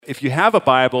if you have a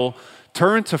Bible,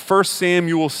 turn to 1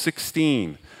 Samuel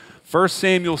 16. 1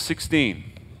 Samuel 16.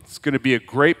 It's going to be a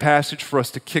great passage for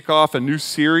us to kick off a new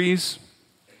series,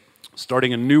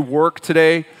 starting a new work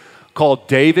today called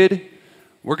David.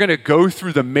 We're going to go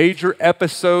through the major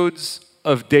episodes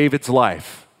of David's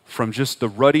life, from just the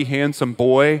ruddy, handsome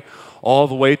boy all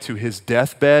the way to his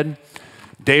deathbed.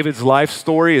 David's life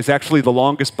story is actually the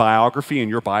longest biography in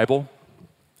your Bible.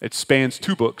 It spans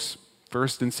 2 books,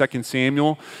 1st and 2nd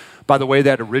Samuel. By the way,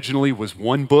 that originally was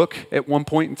one book at one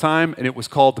point in time, and it was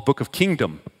called the Book of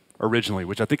Kingdom originally,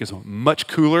 which I think is much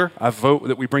cooler. I vote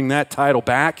that we bring that title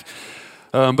back.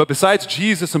 But besides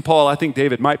Jesus and Paul, I think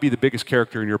David might be the biggest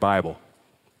character in your Bible,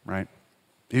 right?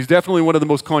 He's definitely one of the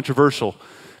most controversial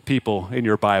people in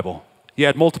your Bible. He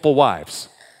had multiple wives.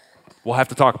 We'll have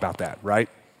to talk about that, right?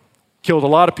 Killed a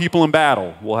lot of people in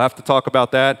battle. We'll have to talk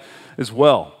about that as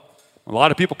well. A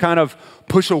lot of people kind of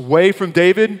push away from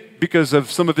David because of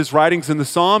some of his writings in the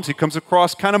Psalms. He comes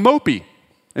across kind of mopey.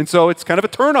 And so it's kind of a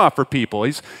turnoff for people.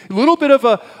 He's a little bit of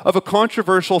a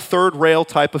controversial third rail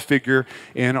type of figure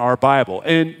in our Bible.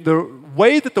 And the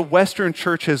way that the Western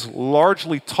church has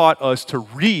largely taught us to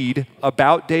read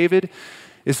about David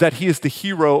is that he is the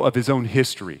hero of his own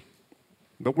history.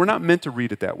 But we're not meant to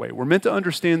read it that way. We're meant to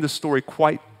understand the story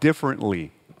quite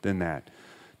differently than that.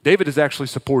 David is actually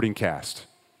supporting cast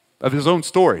of his own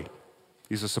story.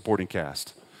 He's a supporting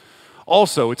cast.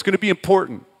 Also, it's going to be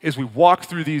important as we walk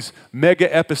through these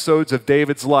mega episodes of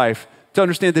David's life to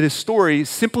understand that his story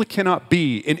simply cannot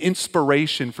be an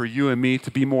inspiration for you and me to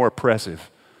be more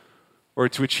oppressive or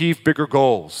to achieve bigger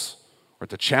goals or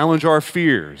to challenge our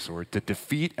fears or to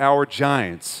defeat our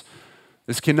giants.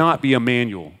 This cannot be a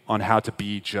manual on how to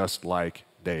be just like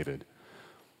David.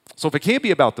 So if it can't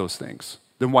be about those things,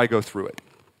 then why go through it,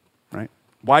 right?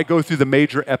 Why go through the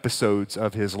major episodes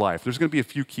of his life? There's going to be a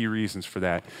few key reasons for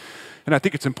that. And I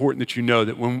think it's important that you know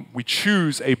that when we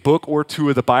choose a book or 2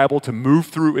 of the Bible to move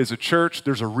through as a church,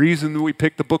 there's a reason that we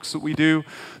pick the books that we do.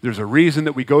 There's a reason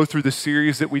that we go through the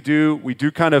series that we do. We do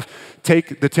kind of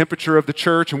take the temperature of the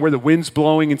church and where the wind's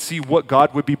blowing and see what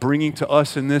God would be bringing to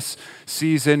us in this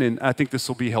season. And I think this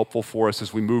will be helpful for us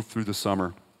as we move through the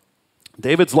summer.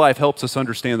 David's life helps us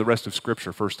understand the rest of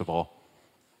Scripture, first of all.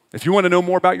 If you want to know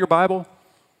more about your Bible,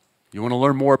 you want to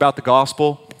learn more about the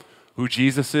gospel, who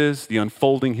Jesus is, the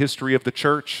unfolding history of the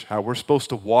church, how we're supposed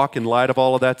to walk in light of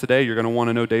all of that today, you're going to want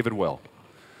to know David well.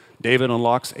 David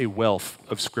unlocks a wealth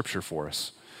of Scripture for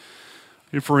us.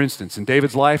 And for instance, in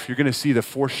David's life, you're going to see the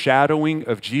foreshadowing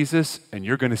of Jesus, and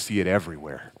you're going to see it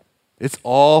everywhere. It's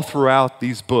all throughout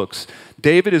these books.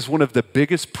 David is one of the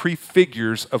biggest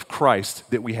prefigures of Christ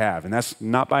that we have, and that's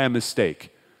not by a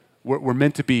mistake. We're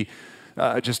meant to be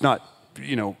just not,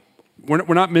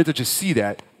 we're not meant to just see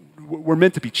that. We're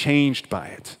meant to be changed by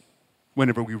it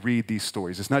whenever we read these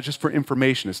stories. It's not just for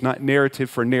information. It's not narrative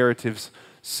for narrative's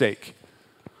sake.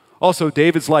 Also,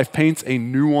 David's life paints a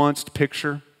nuanced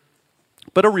picture,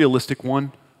 but a realistic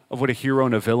one of what a hero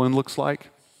and a villain looks like.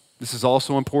 This is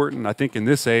also important, I think, in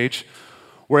this age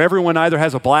where everyone either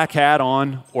has a black hat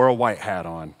on or a white hat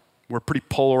on. We're pretty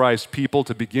polarized people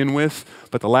to begin with,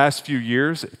 but the last few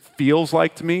years, it feels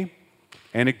like to me,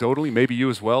 anecdotally, maybe you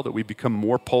as well, that we've become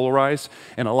more polarized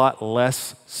and a lot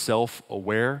less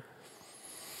self-aware.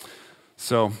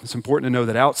 So it's important to know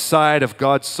that outside of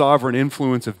God's sovereign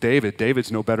influence of David,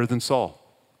 David's no better than Saul.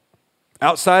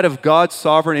 Outside of God's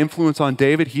sovereign influence on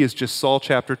David, he is just Saul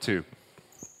chapter 2.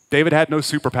 David had no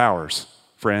superpowers,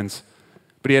 friends,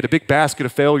 but he had a big basket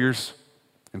of failures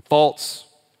and faults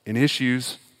and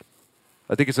issues.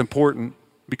 I think it's important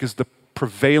because the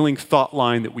prevailing thought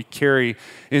line that we carry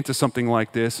into something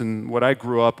like this, and what I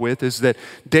grew up with, is that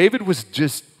David was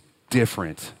just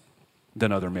different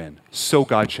than other men, so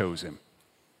God chose him.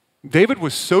 David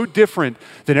was so different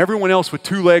than everyone else with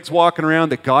 2 legs walking around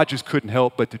that God just couldn't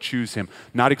help but to choose him.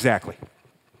 Not exactly.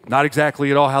 Not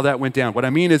exactly at all how that went down. What I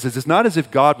mean is it's not as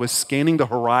if God was scanning the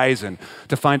horizon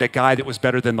to find a guy that was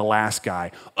better than the last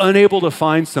guy, unable to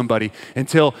find somebody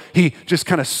until he just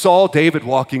kind of saw David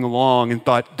walking along and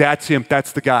thought, that's him,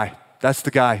 that's the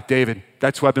guy, David,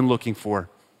 that's who I've been looking for,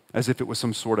 as if it was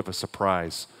some sort of a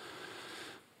surprise.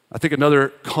 I think another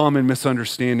common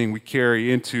misunderstanding we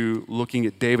carry into looking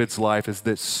at David's life is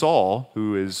that Saul,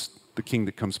 who is the king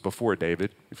that comes before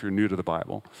David, if you're new to the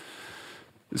Bible,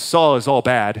 Saul is all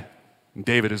bad and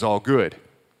David is all good.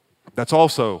 That's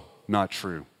also not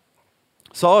true.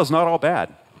 Saul is not all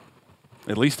bad,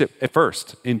 at least at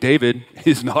first, and David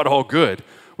is not all good,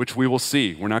 which we will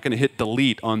see. We're not going to hit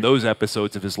delete on those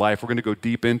episodes of his life. We're going to go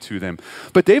deep into them.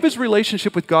 But David's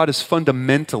relationship with God is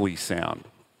fundamentally sound,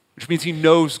 which means he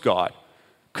knows God,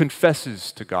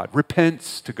 confesses to God,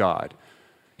 repents to God.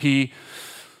 He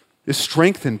is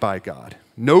strengthened by God,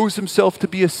 knows himself to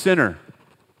be a sinner,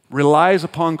 relies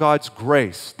upon God's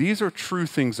grace. These are true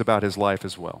things about his life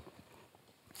as well.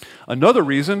 Another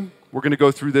reason we're going to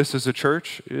go through this as a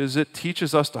church is it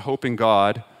teaches us to hope in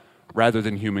God rather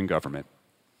than human government.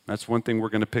 That's one thing we're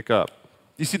going to pick up.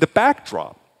 You see, the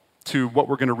backdrop to what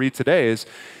we're going to read today is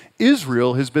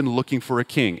Israel has been looking for a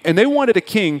king, and they wanted a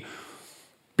king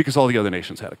because all the other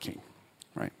nations had a king,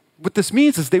 right? What this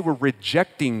means is they were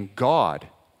rejecting God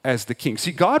as the king.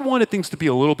 See, God wanted things to be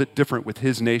a little bit different with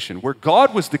his nation, where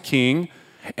God was the king,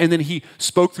 and then he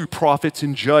spoke through prophets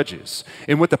and judges.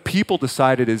 And what the people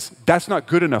decided is, that's not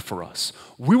good enough for us.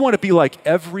 We want to be like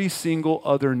every single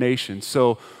other nation.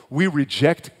 So we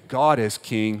reject God as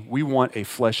king. We want a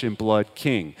flesh and blood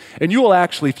king. And you will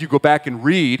actually, if you go back and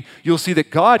read, you'll see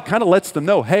that God kind of lets them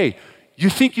know, hey,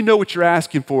 you think you know what you're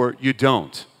asking for, you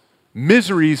don't.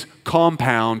 Miseries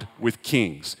compound with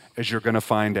kings, as you're going to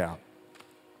find out.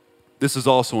 This is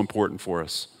also important for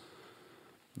us.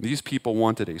 These people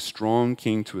wanted a strong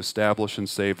king to establish and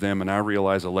save them, and I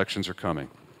realize elections are coming.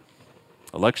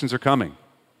 Elections are coming.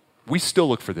 We still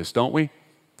look for this, don't we?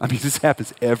 I mean, this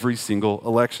happens every single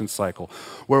election cycle,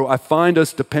 where I find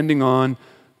us depending on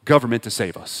government to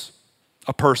save us.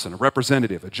 A person, a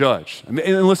representative, a judge. And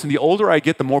listen, the older I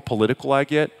get, the more political I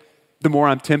get, the more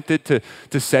I'm tempted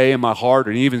to say in my heart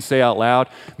or even say out loud,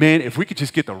 man, if we could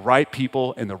just get the right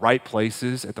people in the right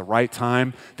places at the right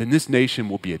time, then this nation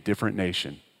will be a different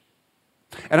nation.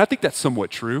 And I think that's somewhat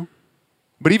true,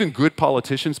 but even good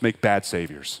politicians make bad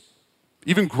saviors.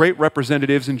 Even great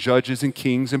representatives and judges and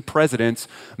kings and presidents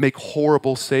make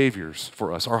horrible saviors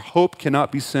for us. Our hope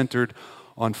cannot be centered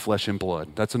on flesh and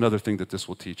blood. That's another thing that this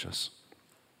will teach us.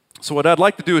 So what I'd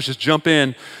like to do is just jump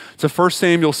in to 1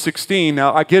 Samuel 16.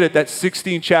 Now, I get it, that's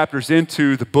 16 chapters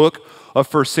into the book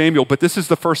of 1 Samuel, but this is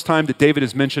the first time that David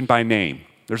is mentioned by name.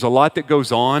 There's a lot that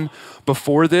goes on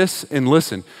before this, and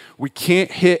listen, we can't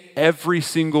hit every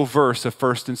single verse of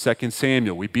 1 and 2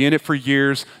 Samuel. We'd be in it for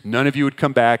years. None of you would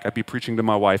come back. I'd be preaching to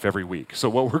my wife every week. So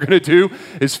what we're going to do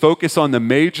is focus on the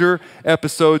major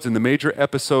episodes and the major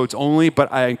episodes only, but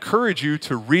I encourage you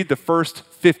to read the first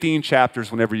 15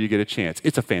 chapters whenever you get a chance.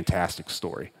 It's a fantastic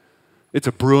story. It's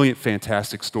a brilliant,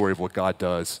 fantastic story of what God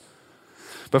does.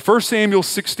 But 1 Samuel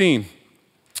 16,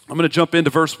 I'm going to jump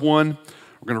into verse 1.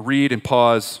 We're going to read and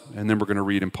pause, and then we're going to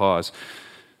read and pause.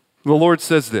 The Lord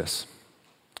says this.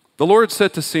 The Lord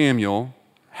said to Samuel,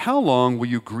 "How long will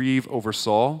you grieve over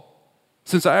Saul,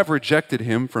 since I have rejected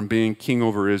him from being king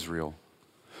over Israel?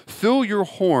 Fill your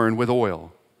horn with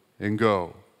oil and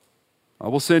go. I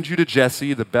will send you to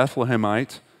Jesse the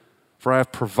Bethlehemite, for I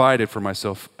have provided for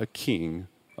myself a king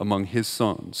among his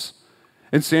sons."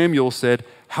 And Samuel said,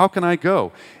 "How can I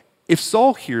go? If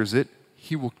Saul hears it,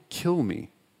 he will kill me."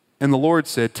 And the Lord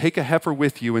said, "Take a heifer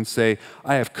with you and say,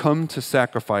 'I have come to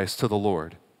sacrifice to the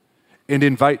Lord.' And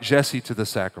invite Jesse to the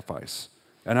sacrifice,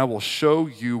 and I will show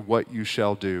you what you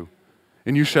shall do.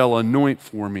 And you shall anoint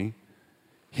for me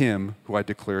him who I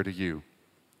declare to you."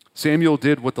 Samuel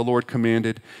did what the Lord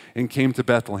commanded and came to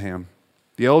Bethlehem.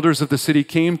 The elders of the city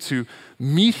came to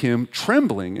meet him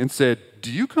trembling and said,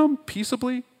 "Do you come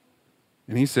peaceably?"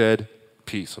 And he said,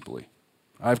 "Peaceably.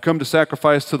 I've come to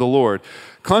sacrifice to the Lord.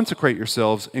 Consecrate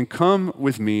yourselves and come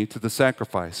with me to the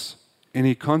sacrifice." And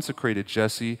he consecrated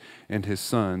Jesse and his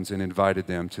sons and invited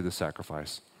them to the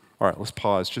sacrifice. All right, let's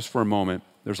pause just for a moment.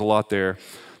 There's a lot there.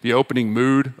 The opening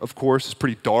mood, of course, is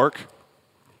pretty dark.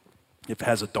 It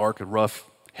has a dark and rough,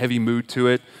 heavy mood to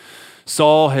it.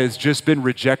 Saul has just been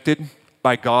rejected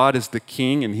by God as the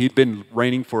king, and he'd been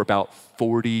reigning for about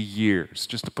 40 years.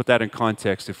 Just to put that in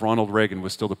context, if Ronald Reagan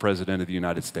was still the president of the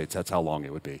United States, that's how long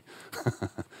it would be.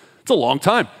 It's a long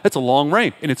time. That's a long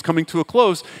reign, and it's coming to a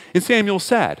close, and Samuel's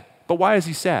sad. But why is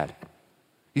he sad?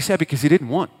 He's sad because he didn't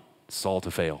want Saul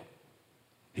to fail.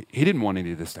 He didn't want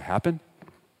any of this to happen.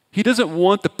 He doesn't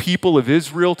want the people of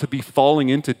Israel to be falling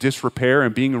into disrepair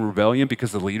and being in rebellion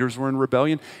because the leaders were in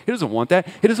rebellion. He doesn't want that.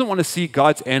 He doesn't want to see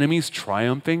God's enemies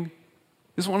triumphing.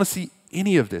 He doesn't want to see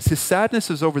any of this. His sadness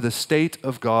is over the state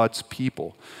of God's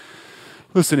people.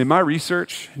 Listen, in my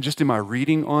research and just in my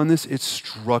reading on this, it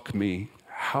struck me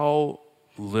how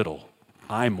little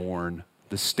I mourn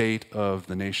the state of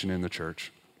the nation and the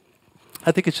church.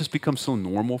 I think it's just become so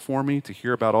normal for me to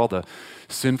hear about all the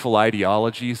sinful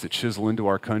ideologies that chisel into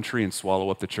our country and swallow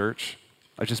up the church.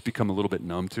 I've just become a little bit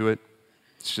numb to it.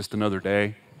 It's just another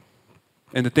day.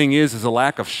 And the thing is a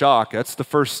lack of shock. That's the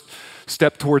first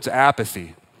step towards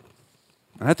apathy.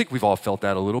 And I think we've all felt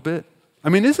that a little bit. I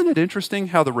mean, isn't it interesting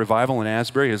how the revival in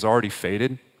Asbury has already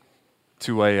faded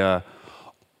to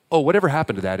whatever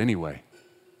happened to that anyway?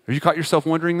 Have you caught yourself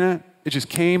wondering that? It just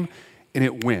came and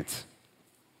it went.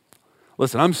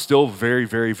 Listen, I'm still very,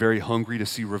 very, very hungry to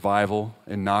see revival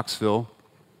in Knoxville.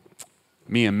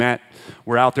 Me and Matt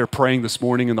were out there praying this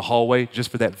morning in the hallway just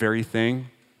for that very thing.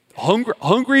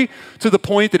 Hungry to the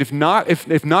point that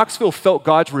if Knoxville felt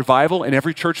God's revival in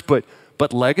every church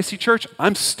but Legacy Church,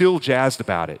 I'm still jazzed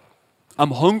about it.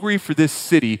 I'm hungry for this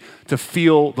city to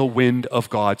feel the wind of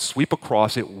God sweep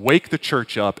across it, wake the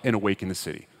church up, and awaken the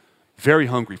city. Very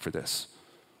hungry for this,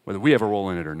 whether we have a role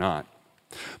in it or not.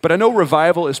 But I know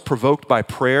revival is provoked by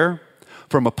prayer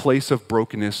from a place of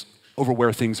brokenness over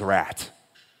where things are at.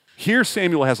 Here,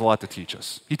 Samuel has a lot to teach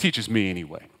us. He teaches me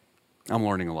anyway. I'm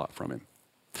learning a lot from him.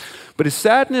 But his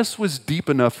sadness was deep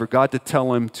enough for God to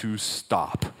tell him to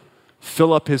stop.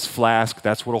 Fill up his flask,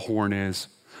 that's what a horn is.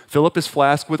 Fill up his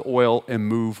flask with oil and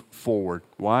move forward.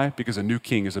 Why? Because a new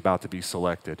king is about to be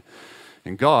selected.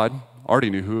 And God already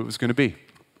knew who it was going to be.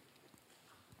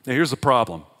 Now here's the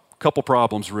problem. A couple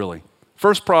problems really.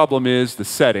 First problem is the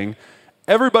setting.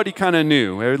 Everybody kind of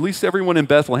knew, or at least everyone in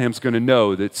Bethlehem is going to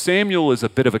know that Samuel is a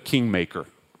bit of a kingmaker,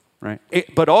 right?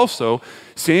 But also,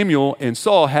 Samuel and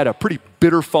Saul had a pretty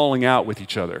bitter falling out with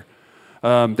each other.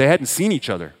 They hadn't seen each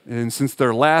other and since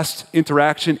their last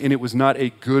interaction, and it was not a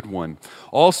good one.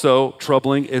 Also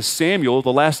troubling is Samuel,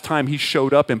 the last time he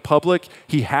showed up in public,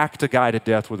 he hacked a guy to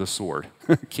death with a sword.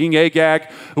 King Agag,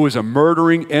 who was a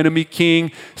murdering enemy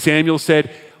king, Samuel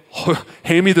said,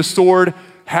 hand me the sword,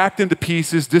 hacked him to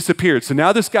pieces, disappeared. So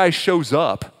now this guy shows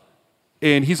up,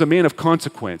 and he's a man of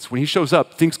consequence. When he shows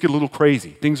up, things get a little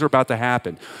crazy. Things are about to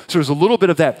happen. So there's a little bit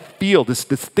of that feel, this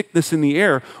thickness in the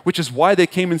air, which is why they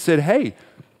came and said, hey,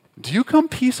 do you come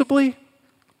peaceably?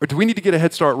 Or do we need to get a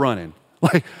head start running?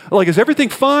 Like, is everything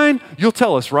fine? You'll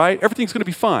tell us, right? Everything's going to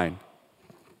be fine.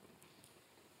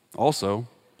 Also,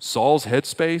 Saul's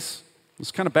headspace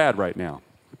is kind of bad right now.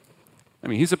 I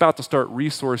mean, he's about to start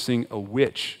resourcing a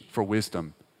witch for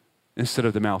wisdom instead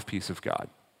of the mouthpiece of God.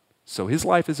 So his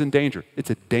life is in danger.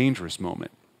 It's a dangerous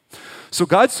moment. So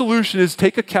God's solution is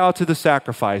take a cow to the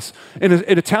sacrifice. In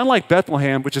a town like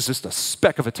Bethlehem, which is just a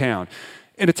speck of a town,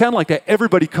 in a town like that,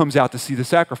 everybody comes out to see the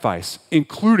sacrifice,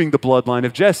 including the bloodline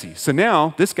of Jesse. So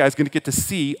now this guy's going to get to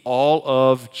see all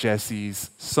of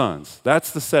Jesse's sons.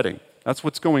 That's the setting. That's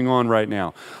what's going on right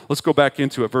now. Let's go back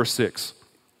into it, verse 6.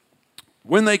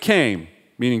 When they came,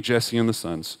 meaning Jesse and the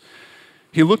sons,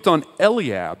 he looked on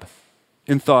Eliab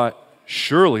and thought,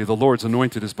 surely the Lord's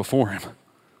anointed is before him.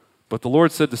 But the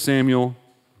Lord said to Samuel,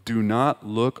 do not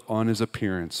look on his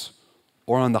appearance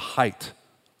or on the height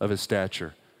of his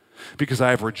stature, because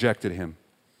I have rejected him.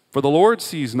 For the Lord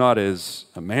sees not as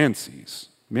a man sees.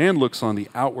 Man looks on the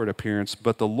outward appearance,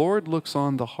 but the Lord looks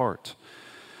on the heart.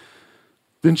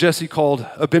 Then Jesse called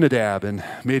Abinadab and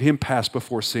made him pass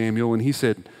before Samuel, and he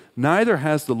said, neither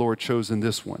has the Lord chosen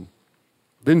this one.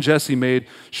 Then Jesse made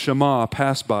Shammah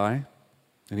pass by,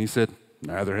 and he said,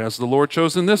 neither has the Lord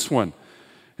chosen this one.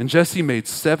 And Jesse made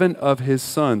 7 of his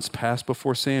sons pass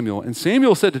before Samuel. And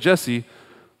Samuel said to Jesse,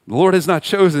 the Lord has not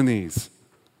chosen these.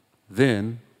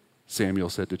 Then Samuel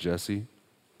said to Jesse,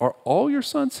 are all your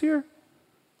sons here?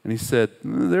 And he said,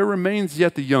 there remains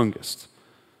yet the youngest.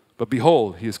 But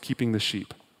behold, he is keeping the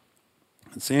sheep.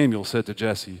 And Samuel said to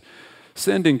Jesse,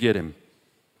 send and get him,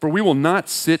 for we will not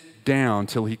sit down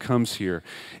till he comes here.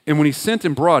 And when he sent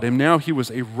and brought him, now he was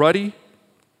a ruddy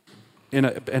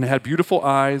and had beautiful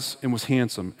eyes and was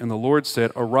handsome. And the Lord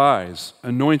said, arise,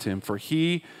 anoint him, for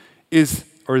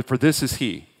this is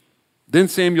he. Then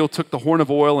Samuel took the horn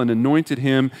of oil and anointed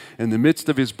him in the midst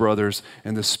of his brothers,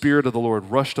 and the Spirit of the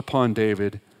Lord rushed upon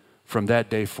David from that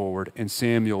day forward. And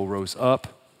Samuel rose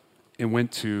up and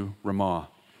went to Ramah.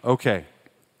 Okay.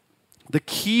 The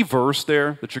key verse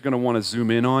there that you're going to want to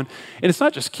zoom in on, and it's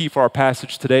not just key for our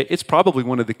passage today, it's probably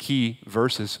one of the key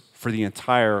verses for the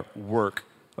entire work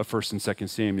of 1st and 2nd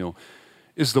Samuel,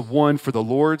 is the one, for the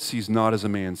Lord sees not as a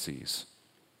man sees.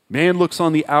 Man looks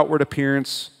on the outward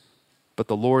appearance, but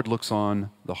the Lord looks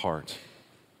on the heart.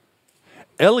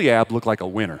 Eliab looked like a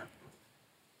winner.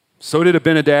 So did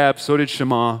Abinadab, so did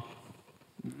Shammah,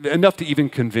 enough to even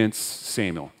convince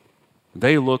Samuel.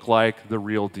 They look like the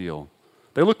real deal.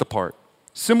 They looked the part.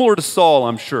 Similar to Saul,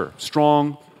 I'm sure.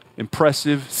 Strong,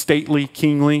 impressive, stately,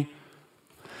 kingly.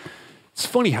 It's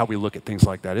funny how we look at things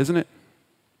like that, isn't it?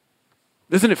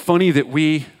 Isn't it funny that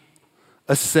we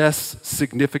assess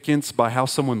significance by how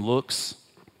someone looks,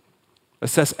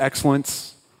 assess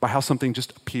excellence by how something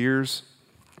just appears?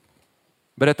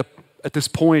 But at this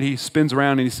point, he spins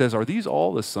around and he says, are these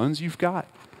all the sons you've got?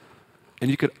 And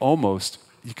you could almost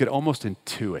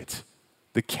intuit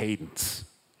the cadence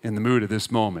and the mood of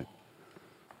this moment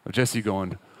of Jesse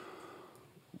going,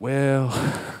 well,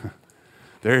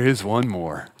 there is one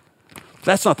more.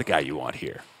 That's not the guy you want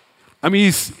here. I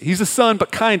mean, he's a son,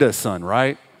 but kind of a son,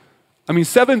 right? I mean,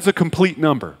 7's a complete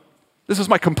number. This is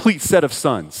my complete set of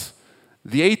sons.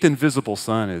 The 8th invisible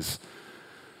son is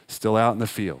still out in the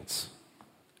fields.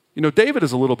 You know, David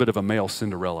is a little bit of a male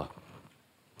Cinderella.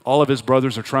 All of his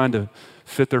brothers are trying to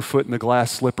fit their foot in the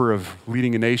glass slipper of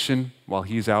leading a nation while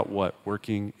he's out,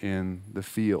 working in the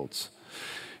fields.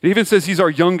 It even says he's our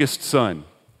youngest son.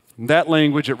 In that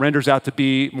language, it renders out to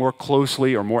be more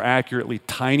closely or more accurately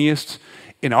tiniest.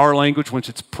 In our language, once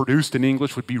it's produced in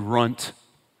English, would be runt.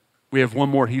 We have one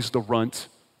more, he's the runt.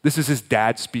 This is his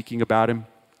dad speaking about him,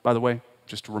 by the way,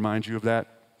 just to remind you of that.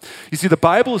 You see, the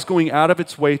Bible is going out of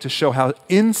its way to show how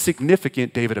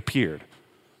insignificant David appeared,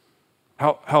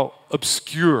 how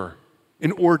obscure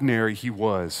and ordinary he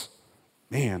was.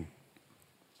 Man,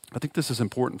 I think this is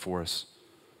important for us.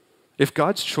 If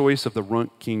God's choice of the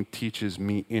runt king teaches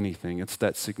me anything, it's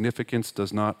that significance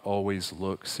does not always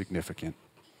look significant.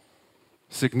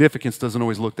 Significance doesn't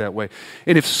always look that way.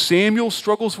 And if Samuel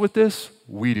struggles with this,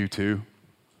 we do too.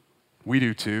 We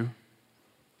do too.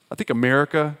 I think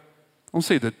America, I'll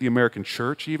say that the American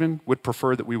church even, would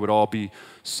prefer that we would all be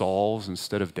Sauls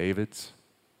instead of Davids.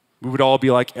 We would all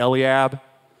be like Eliab.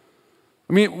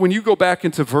 I mean, when you go back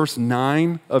into verse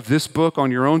 9 of this book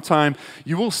on your own time,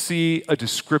 you will see a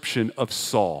description of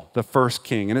Saul, the first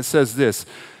king. And it says this,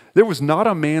 there was not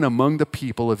a man among the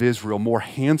people of Israel more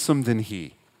handsome than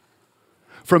he.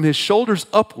 From his shoulders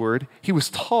upward, he was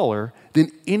taller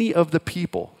than any of the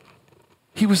people.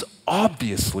 He was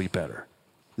obviously better.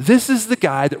 This is the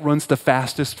guy that runs the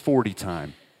fastest 40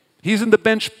 time. He's in the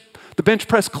bench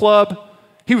press club.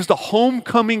 He was the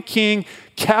homecoming king,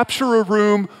 capture a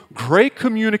room, great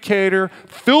communicator,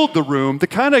 filled the room, the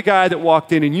kind of guy that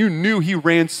walked in and you knew he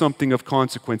ran something of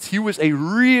consequence. He was a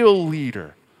real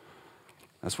leader.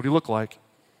 That's what he looked like.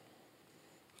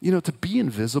 You know, to be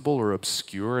invisible or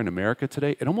obscure in America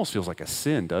today, it almost feels like a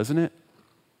sin, doesn't it?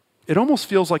 It almost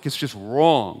feels like it's just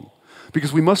wrong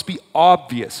because we must be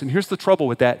obvious. And here's the trouble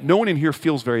with that. No one in here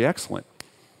feels very excellent.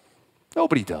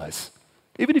 Nobody does.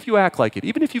 Even if you act like it,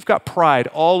 even if you've got pride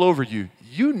all over you,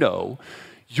 you know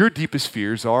your deepest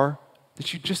fears are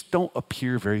that you just don't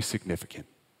appear very significant.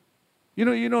 You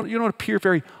don't appear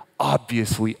very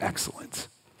obviously excellent.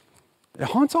 It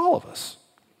haunts all of us.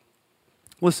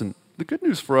 Listen, the good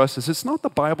news for us is it's not the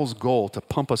Bible's goal to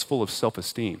pump us full of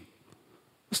self-esteem.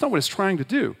 That's not what it's trying to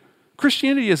do.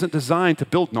 Christianity isn't designed to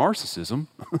build narcissism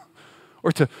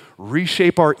or to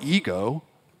reshape our ego.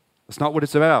 That's not what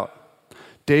it's about.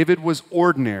 David was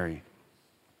ordinary.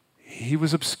 He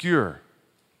was obscure.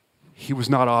 He was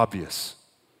not obvious.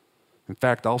 In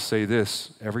fact, I'll say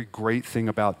this, every great thing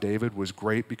about David was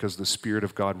great because the Spirit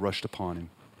of God rushed upon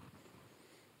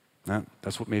him.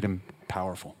 That's what made him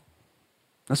powerful.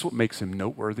 That's what makes him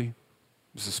noteworthy.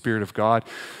 It's the Spirit of God.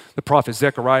 The prophet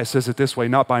Zechariah says it this way,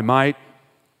 not by might,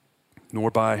 nor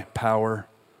by power,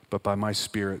 but by my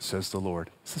Spirit, says the Lord.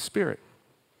 It's the Spirit.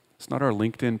 It's not our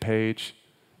LinkedIn page.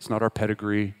 It's not our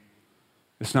pedigree.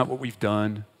 It's not what we've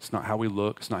done. It's not how we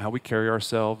look. It's not how we carry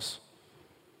ourselves.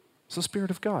 It's the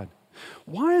Spirit of God.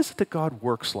 Why is it that God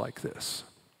works like this?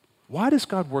 Why does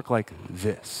God work like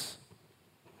this?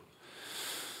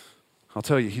 I'll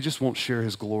tell you, he just won't share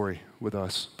his glory with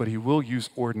us, but he will use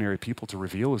ordinary people to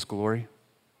reveal his glory.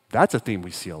 That's a theme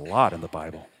we see a lot in the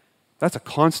Bible. That's a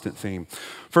constant theme.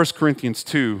 1 Corinthians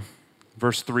 2,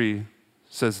 verse 3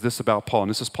 says this about Paul, and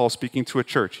this is Paul speaking to a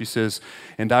church. He says,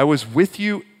 and I was with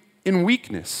you in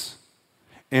weakness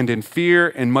and in fear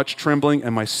and much trembling,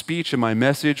 and my speech and my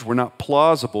message were not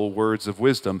plausible words of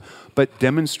wisdom, but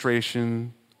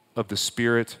demonstration of the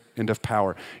Spirit and of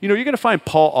power. You know, you're going to find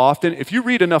Paul often. If you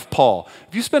read enough Paul,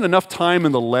 if you spend enough time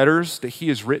in the letters that he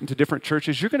has written to different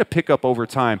churches, you're going to pick up over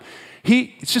time.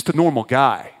 It's just a normal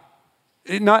guy.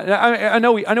 I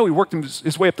know he worked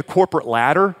his way up the corporate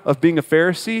ladder of being a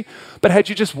Pharisee, but had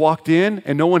you just walked in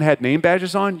and no one had name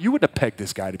badges on, you wouldn't have pegged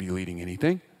this guy to be leading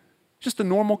anything. Just a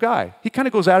normal guy. He kind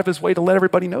of goes out of his way to let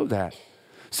everybody know that.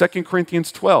 2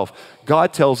 Corinthians 12,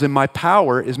 God tells him, my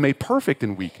power is made perfect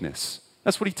in weakness.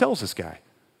 That's what he tells this guy.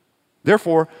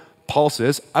 Therefore, Paul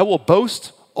says, I will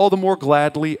boast all the more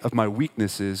gladly of my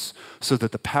weaknesses so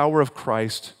that the power of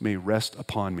Christ may rest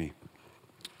upon me.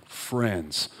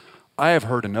 Friends, I have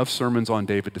heard enough sermons on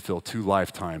David to fill 2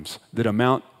 lifetimes that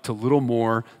amount to little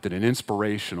more than an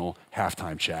inspirational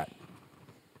halftime chat.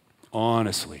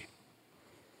 Honestly.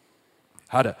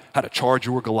 How to charge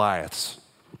your Goliaths.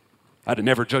 How to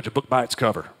never judge a book by its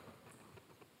cover.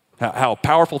 How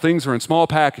powerful things are in small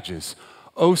packages.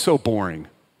 Oh, so boring.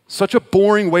 Such a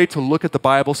boring way to look at the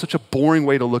Bible, such a boring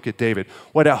way to look at David.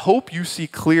 What I hope you see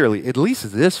clearly, at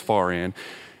least this far in,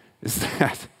 is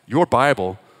that Your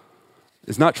Bible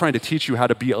is not trying to teach you how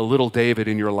to be a little David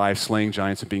in your life, slaying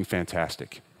giants and being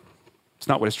fantastic. It's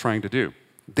not what it's trying to do.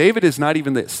 David is not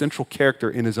even the central character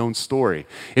in his own story.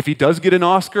 If he does get an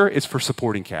Oscar, it's for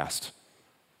supporting cast.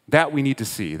 That we need to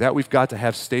see. That we've got to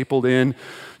have stapled in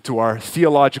to our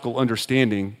theological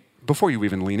understanding before you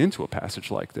even lean into a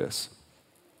passage like this.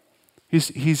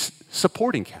 He's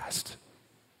supporting cast.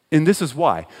 And this is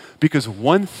why. Because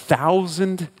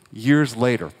 1,000 years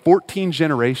later, 14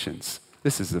 generations,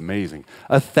 this is amazing.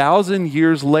 1,000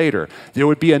 years later, there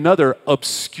would be another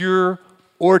obscure,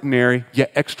 ordinary,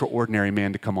 yet extraordinary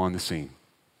man to come on the scene.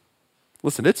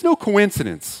 Listen, it's no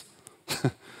coincidence.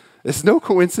 It's no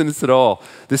coincidence at all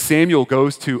that Samuel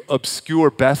goes to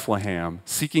obscure Bethlehem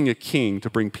seeking a king to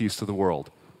bring peace to the world.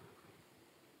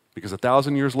 Because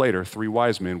 1,000 years later, 3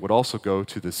 wise men would also go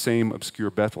to the same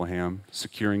obscure Bethlehem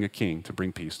securing a king to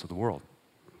bring peace to the world.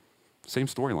 Same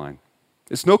storyline.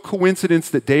 It's no coincidence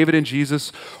that David and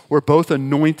Jesus were both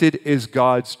anointed as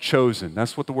God's chosen.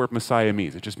 That's what the word Messiah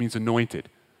means. It just means anointed.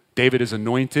 David is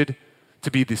anointed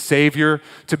to be the Savior,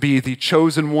 to be the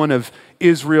chosen one of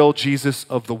Israel, Jesus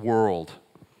of the world.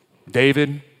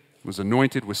 David was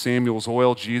anointed with Samuel's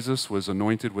oil. Jesus was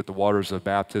anointed with the waters of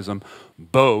baptism,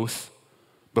 both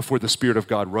before the Spirit of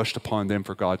God rushed upon them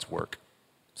for God's work.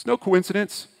 It's no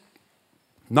coincidence.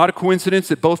 Not a coincidence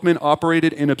that both men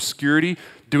operated in obscurity,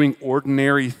 doing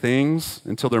ordinary things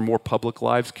until their more public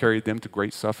lives carried them to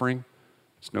great suffering.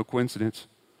 It's no coincidence.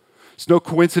 It's no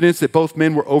coincidence that both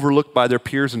men were overlooked by their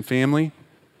peers and family.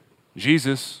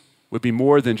 Jesus would be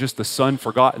more than just the son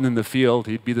forgotten in the field.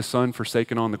 He'd be the son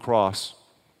forsaken on the cross.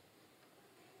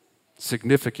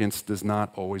 Significance does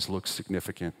not always look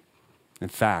significant. In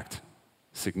fact,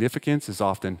 significance is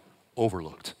often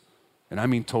overlooked. And I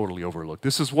mean totally overlooked.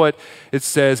 This is what it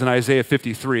says in Isaiah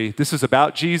 53. This is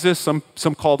about Jesus.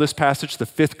 Some call this passage the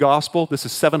fifth gospel. This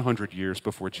is 700 years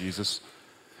before Jesus.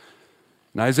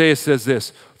 And Isaiah says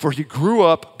this, "For he grew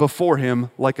up before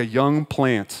him like a young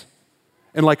plant,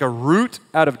 and like a root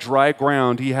out of dry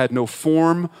ground. He had no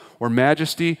form or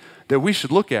majesty that we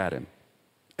should look at him,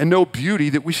 and no beauty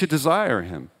that we should desire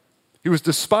him. He was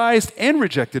despised and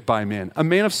rejected by men, a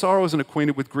man of sorrows and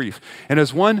acquainted with grief. And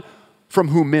as one from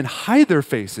whom men hide their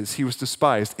faces, he was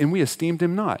despised, and we esteemed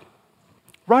him not."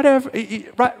 Right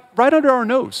under our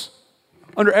nose,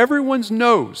 under everyone's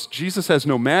nose, Jesus has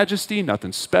no majesty,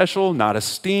 nothing special, not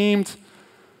esteemed,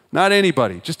 not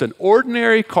anybody. Just an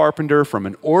ordinary carpenter from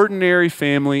an ordinary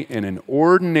family in an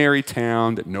ordinary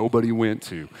town that nobody went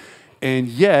to. And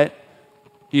yet,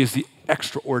 he is the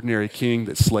extraordinary king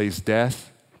that slays death,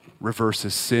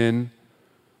 reverses sin,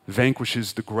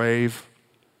 vanquishes the grave,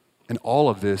 and all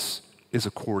of this is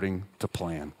according to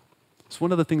plan. It's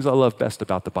one of the things I love best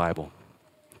about the Bible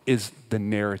is the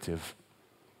narrative.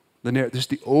 There's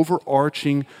the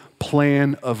overarching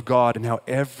plan of God and how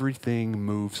everything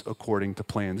moves according to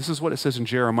plan. This is what it says in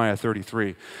Jeremiah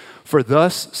 33. "For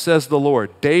thus says the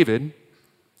Lord, David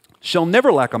shall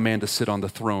never lack a man to sit on the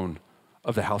throne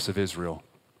of the house of Israel."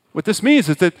 What this means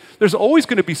is that there's always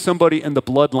going to be somebody in the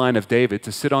bloodline of David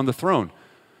to sit on the throne.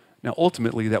 Now,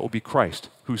 ultimately, that will be Christ,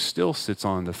 who still sits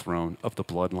on the throne of the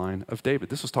bloodline of David.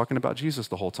 This was talking about Jesus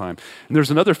the whole time. And there's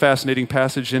another fascinating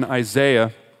passage in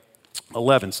Isaiah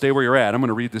 11. Stay where you're at. I'm going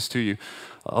to read this to you.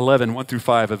 11, 1 through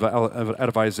 5 out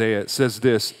of Isaiah. It says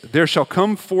this, "There shall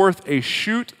come forth a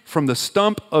shoot from the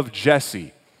stump of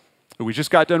Jesse," who we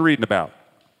just got done reading about,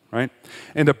 right?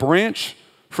 "And a branch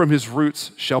from his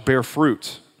roots shall bear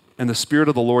fruit, and the Spirit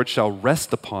of the Lord shall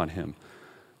rest upon him,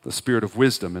 the Spirit of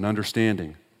wisdom and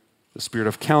understanding, the Spirit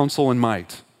of counsel and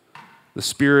might, the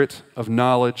Spirit of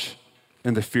knowledge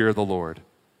and the fear of the Lord.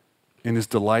 And his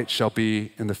delight shall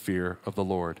be in the fear of the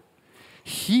Lord.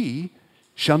 He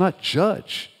shall not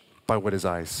judge by what his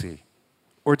eyes see,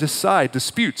 or decide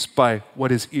disputes by what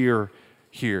his ear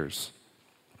hears.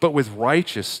 But with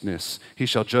righteousness he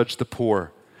shall judge the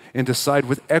poor, and decide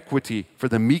with equity for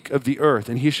the meek of the earth.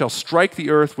 And he shall strike the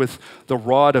earth with the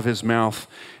rod of his mouth,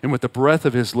 and with the breath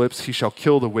of his lips he shall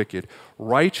kill the wicked.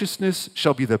 Righteousness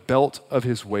shall be the belt of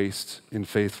his waist, and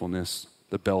faithfulness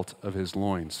the belt of his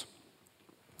loins."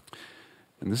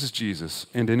 And this is Jesus.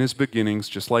 "And in his beginnings,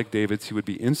 just like David's, he would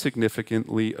be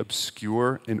insignificantly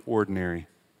obscure and ordinary.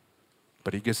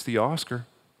 But he gets the Oscar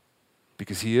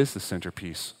because he is the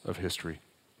centerpiece of history."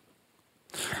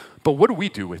 But what do we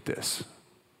do with this?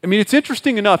 I mean, it's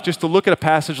interesting enough just to look at a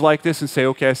passage like this and say,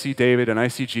 okay, I see David and I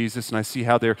see Jesus and I see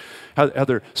how their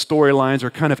storylines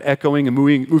are kind of echoing and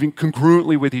moving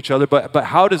congruently with each other. But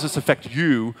how does this affect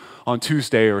you on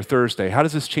Tuesday or Thursday? How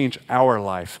does this change our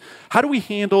life? How do we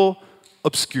handle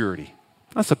obscurity?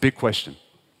 That's a big question.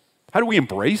 How do we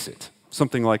embrace it,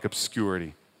 something like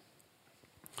obscurity?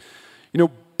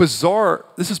 Bizarre,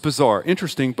 this is bizarre,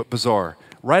 interesting, but bizarre.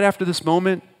 Right after this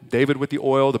moment, David with the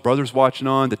oil, the brothers watching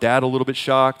on, the dad a little bit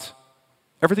shocked,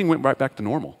 everything went right back to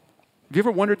normal. Have you ever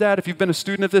wondered that? If you've been a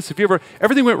student of this,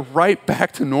 everything went right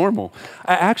back to normal.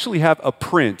 I actually have a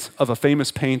print of a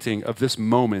famous painting of this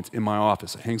moment in my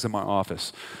office. It hangs in my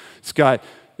office.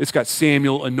 It's got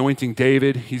Samuel anointing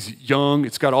David. He's young.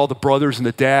 It's got all the brothers and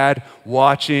the dad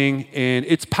watching. And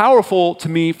it's powerful to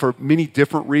me for many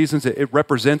different reasons. It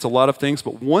represents a lot of things.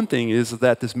 But one thing is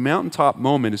that this mountaintop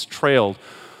moment is trailed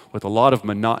with a lot of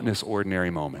monotonous, ordinary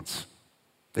moments.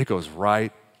 It goes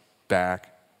right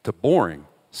back to boring.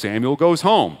 Samuel goes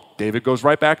home. David goes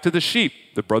right back to the sheep.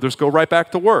 The brothers go right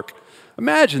back to work.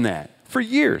 Imagine that. For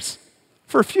years.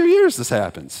 For a few years this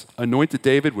happens. Anointed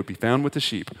David would be found with the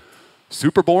sheep.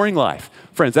 Super boring life.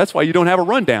 Friends, that's why you don't have a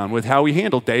rundown with how we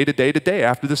handle day to day to day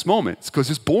after this moment. It's because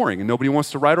it's boring and nobody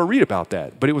wants to write or read about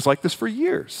that. But it was like this for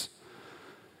years.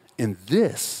 And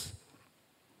this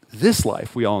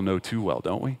life we all know too well,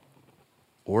 don't we?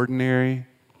 Ordinary,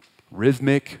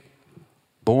 rhythmic,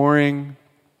 boring,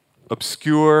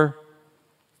 obscure,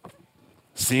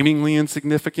 seemingly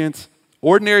insignificant.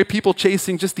 Ordinary people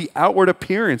chasing just the outward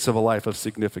appearance of a life of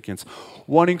significance,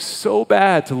 wanting so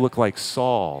bad to look like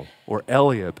Saul or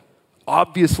Eliab,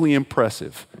 obviously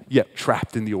impressive, yet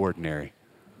trapped in the ordinary.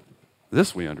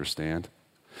 This we understand.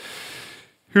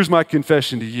 Here's my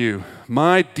confession to you.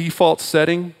 My default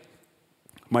setting,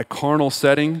 my carnal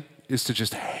setting, is to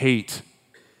just hate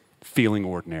feeling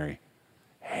ordinary.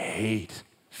 Hate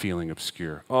feeling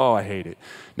obscure. Oh, I hate it.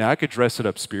 Now, I could dress it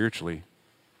up spiritually.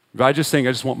 By just saying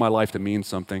I just want my life to mean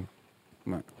something.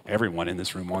 Everyone in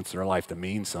this room wants their life to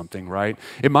mean something, right?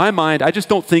 In my mind, I just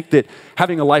don't think that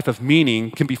having a life of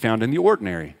meaning can be found in the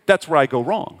ordinary. That's where I go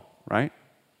wrong, right?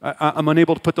 I'm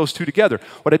unable to put those two together.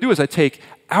 What I do is I take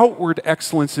outward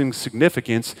excellence and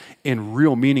significance in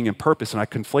real meaning and purpose, and I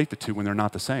conflate the two when they're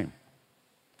not the same.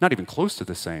 Not even close to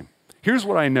the same. Here's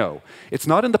what I know. It's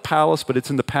not in the palace, but it's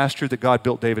in the pasture that God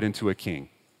built David into a king.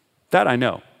 That I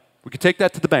know. We could take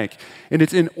that to the bank. And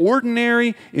it's in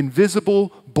ordinary,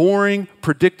 invisible, boring,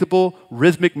 predictable,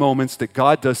 rhythmic moments that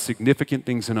God does significant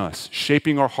things in us,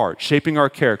 shaping our heart, shaping our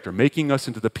character, making us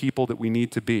into the people that we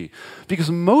need to be. Because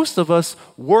most of us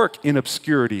work in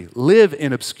obscurity, live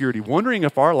in obscurity, wondering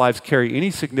if our lives carry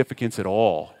any significance at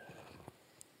all.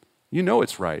 You know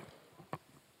it's right.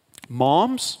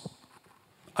 Moms,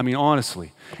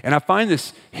 honestly, and I find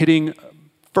this hitting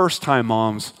first-time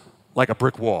moms like a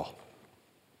brick wall.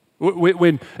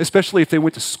 When, especially if they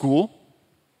went to school,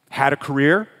 had a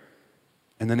career,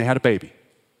 and then they had a baby.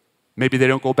 Maybe they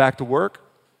don't go back to work,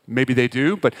 maybe they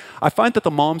do, but I find that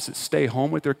the moms that stay home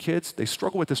with their kids, they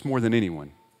struggle with this more than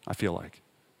anyone, I feel like.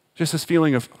 Just this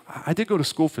feeling of, I did go to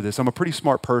school for this, I'm a pretty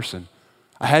smart person.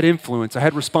 I had influence, I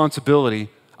had responsibility,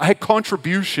 I had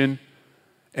contribution,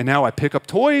 and now I pick up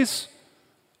toys,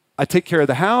 I take care of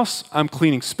the house, I'm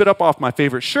cleaning spit up off my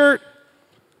favorite shirt,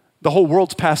 the whole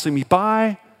world's passing me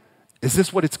by. Is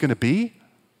this what it's going to be?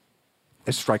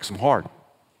 It strikes them hard.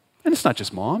 And it's not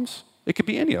just moms. It could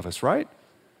be any of us, right?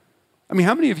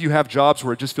 How many of you have jobs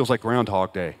where it just feels like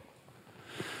Groundhog Day?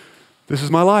 This is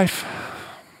my life.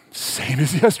 Same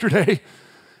as yesterday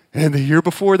and the year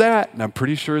before that. And I'm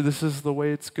pretty sure this is the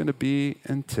way it's going to be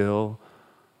until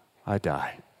I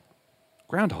die.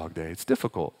 Groundhog Day. It's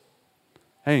difficult.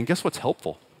 Hey, and guess what's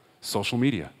helpful? Social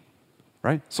media,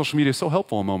 right? Social media is so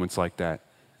helpful in moments like that.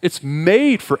 It's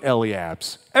made for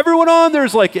Eliabs. Everyone on there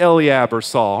is like Eliab or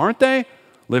Saul, aren't they?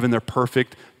 Living their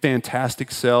perfect,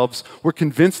 fantastic selves. We're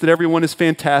convinced that everyone is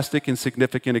fantastic and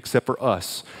significant except for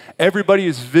us. Everybody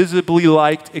is visibly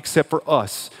liked except for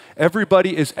us.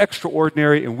 Everybody is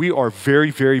extraordinary, and we are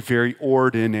very, very, very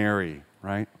ordinary,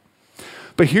 right?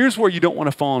 But here's where you don't want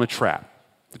to fall in a trap.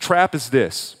 The trap is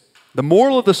this. The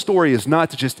moral of the story is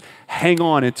not to just hang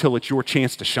on until it's your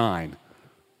chance to shine.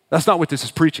 That's not what this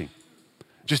is preaching.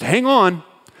 Just hang on.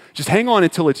 Just hang on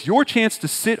until it's your chance to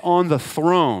sit on the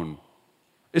throne.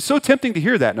 It's so tempting to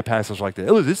hear that in a passage like this.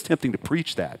 It is tempting to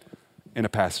preach that in a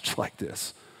passage like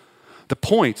this. The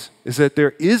point is that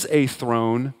there is a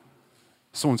throne.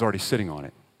 Someone's already sitting on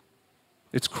it.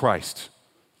 It's Christ.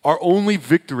 Our only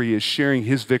victory is sharing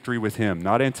his victory with him,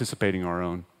 not anticipating our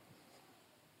own.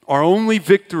 Our only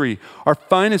victory, our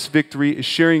finest victory, is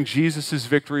sharing Jesus'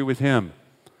 victory with him,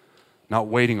 not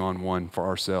waiting on one for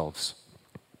ourselves.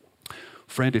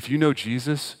 Friend, if you know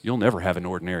Jesus, you'll never have an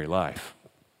ordinary life.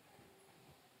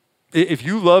 If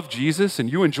you love Jesus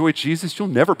and you enjoy Jesus, you'll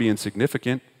never be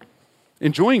insignificant.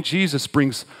 Enjoying Jesus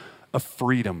brings a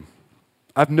freedom.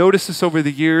 I've noticed this over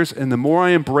the years, and the more I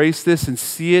embrace this and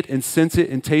see it and sense it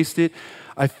and taste it,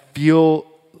 I feel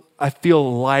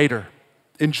lighter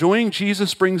Enjoying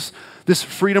Jesus brings this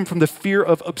freedom from the fear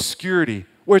of obscurity,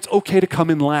 where it's okay to come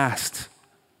in last.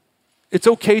 It's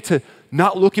okay to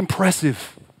not look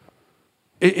impressive.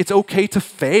 It's okay to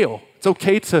fail. It's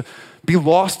okay to be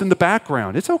lost in the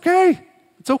background. It's okay.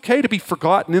 It's okay to be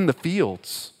forgotten in the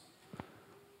fields.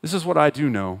 This is what I do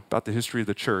know about the history of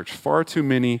the church. Far too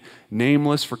many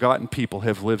nameless, forgotten people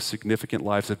have lived significant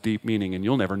lives of deep meaning, and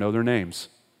you'll never know their names.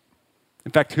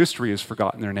 In fact, history has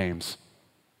forgotten their names.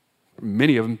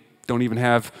 Many of them don't even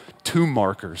have tomb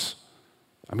markers.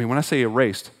 I mean, when I say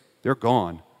erased, they're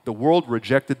gone. The world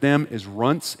rejected them as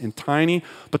runts and tiny,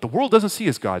 but the world doesn't see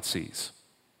as God sees.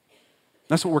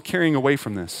 That's what we're carrying away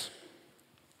from this.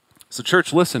 So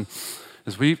church, listen,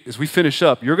 as we finish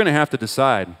up, you're going to have to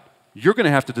decide. You're going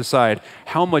to have to decide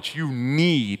how much you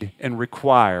need and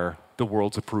require the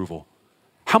world's approval.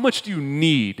 How much do you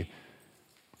need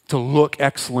to look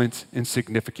excellent and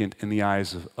significant in the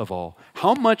eyes of all?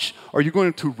 How much are you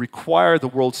going to require the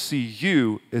world see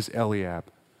you as Eliab?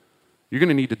 You're going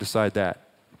to need to decide that.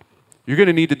 You're going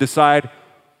to need to decide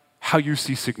how you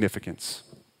see significance,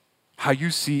 how you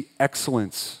see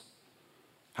excellence,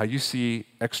 how you see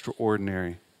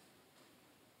extraordinary.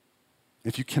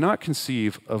 If you cannot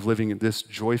conceive of living this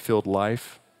joy-filled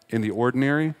life in the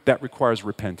ordinary, that requires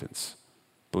repentance,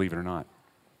 believe it or not.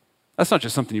 That's not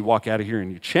just something you walk out of here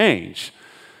and you change.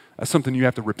 That's something you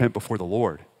have to repent before the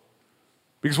Lord.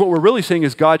 Because what we're really saying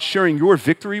is God sharing your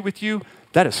victory with you,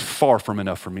 that is far from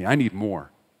enough for me. I need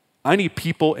more. I need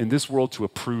people in this world to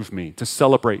approve me, to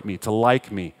celebrate me, to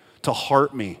like me, to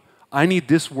heart me. I need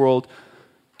this world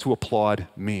to applaud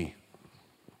me.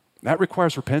 That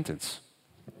requires repentance.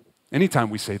 Anytime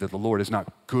we say that the Lord is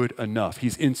not good enough,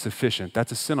 He's insufficient,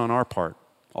 that's a sin on our part,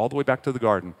 all the way back to the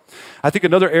garden. I think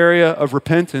another area of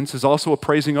repentance is also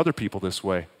appraising other people this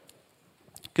way.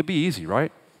 It could be easy,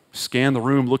 right? Scan the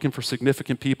room looking for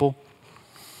significant people,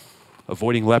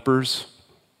 avoiding lepers,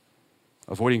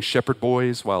 avoiding shepherd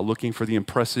boys while looking for the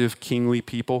impressive kingly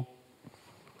people.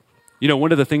 You know,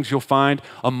 one of the things you'll find,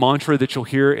 a mantra that you'll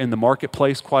hear in the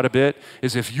marketplace quite a bit,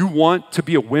 is if you want to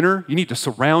be a winner, you need to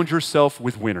surround yourself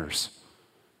with winners.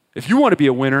 If you want to be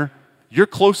a winner, your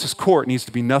closest court needs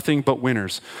to be nothing but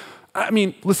winners. I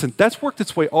mean, listen, that's worked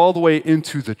its way all the way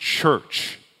into the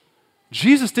church.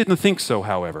 Jesus didn't think so,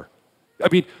 however. I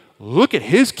mean, look at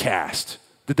his cast.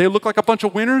 Did they look like a bunch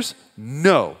of winners?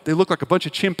 No. They looked like a bunch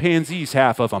of chimpanzees,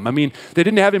 half of them. I mean, they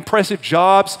didn't have impressive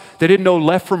jobs. They didn't know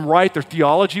left from right. Their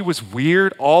theology was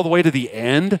weird. All the way to the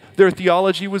end, their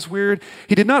theology was weird.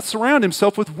 He did not surround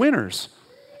himself with winners.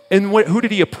 And who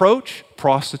did he approach?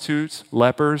 Prostitutes,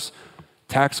 lepers,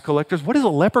 tax collectors. What is a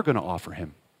leper going to offer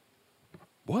him?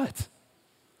 What?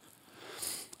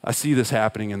 I see this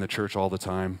happening in the church all the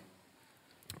time.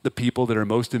 The people that are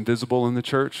most invisible in the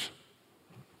church,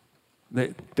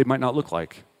 they might not look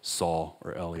like Saul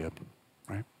or Eliab,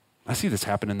 right? I see this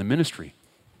happen in the ministry.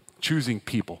 Choosing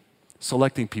people,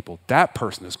 selecting people. That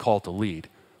person is called to lead.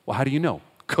 Well, how do you know?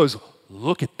 Because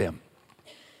look at them.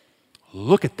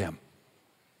 Look at them.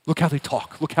 Look how they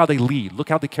talk. Look how they lead. Look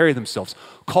how they carry themselves.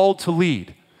 Called to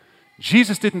lead.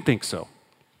 Jesus didn't think so.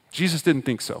 Jesus didn't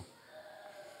think so.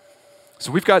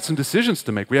 So we've got some decisions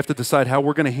to make. We have to decide how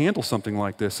we're going to handle something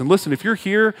like this. And listen, if you're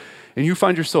here and you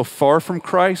find yourself far from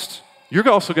Christ, you're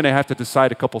also going to have to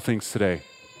decide a couple things today.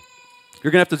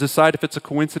 You're going to have to decide if it's a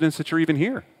coincidence that you're even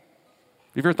here. Have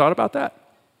you ever thought about that?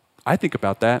 I think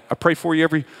about that. I pray for you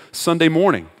every Sunday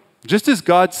morning. Just as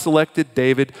God selected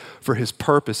David for his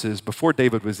purposes before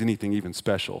David was anything even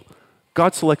special,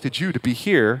 God selected you to be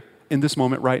here in this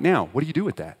moment right now. What do you do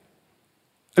with that?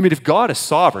 I mean, if God is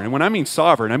sovereign, and when I mean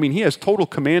sovereign, I mean He has total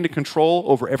command and control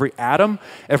over every atom,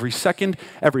 every second,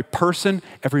 every person,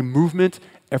 every movement,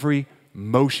 every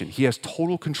motion. He has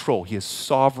total control. He is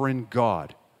sovereign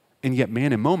God. And yet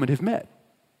man and moment have met.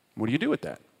 What do you do with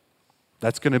that?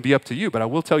 That's going to be up to you. But I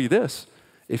will tell you this.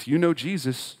 If you know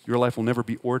Jesus, your life will never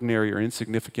be ordinary or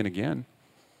insignificant again.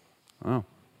 Oh,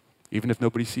 even if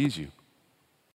nobody sees you.